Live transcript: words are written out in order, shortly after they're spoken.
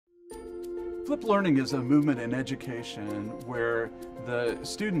Flipped learning is a movement in education where the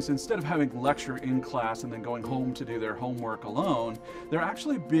students, instead of having lecture in class and then going home to do their homework alone, they're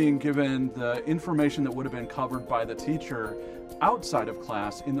actually being given the information that would have been covered by the teacher outside of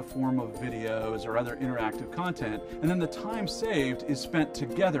class in the form of videos or other interactive content, and then the time saved is spent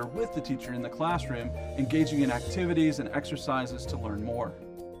together with the teacher in the classroom, engaging in activities and exercises to learn more.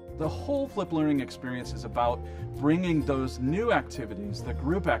 The whole flipped learning experience is about bringing those new activities, the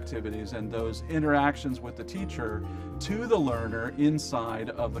group activities, and those interactions with the teacher to the learner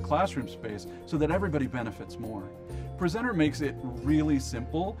inside of the classroom space so that everybody benefits more. Presenter makes it really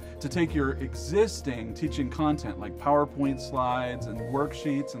simple to take your existing teaching content like PowerPoint slides and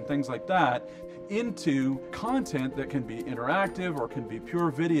worksheets and things like that into content that can be interactive or can be pure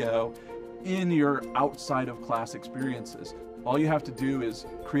video in your outside of class experiences. All you have to do is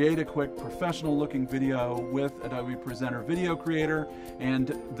create a quick professional looking video with Adobe Presenter Video Creator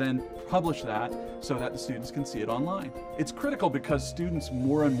and then publish that so that the students can see it online. It's critical because students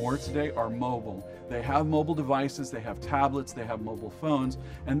more and more today are mobile. They have mobile devices, they have tablets, they have mobile phones,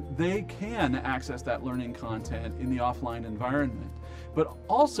 and they can access that learning content in the offline environment. But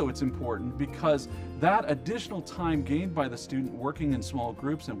also it's important because that additional time gained by the student working in small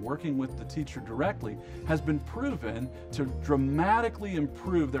groups and working with the teacher directly has been proven to dramatically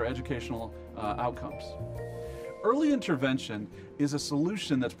improve their educational outcomes. Early intervention is a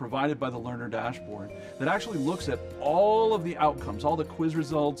solution that's provided by the Learner Dashboard that actually looks at all of the outcomes, all the quiz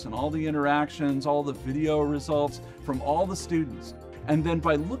results and all the interactions, all the video results from all the students. And then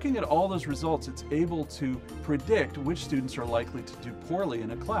by looking at all those results, it's able to predict which students are likely to do poorly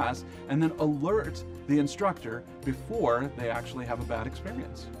in a class and then alert the instructor before they actually have a bad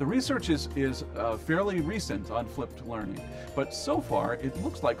experience. The research is fairly recent on flipped learning, but so far it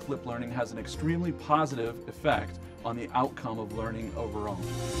looks like flipped learning has an extremely positive effect on the outcome of learning overall.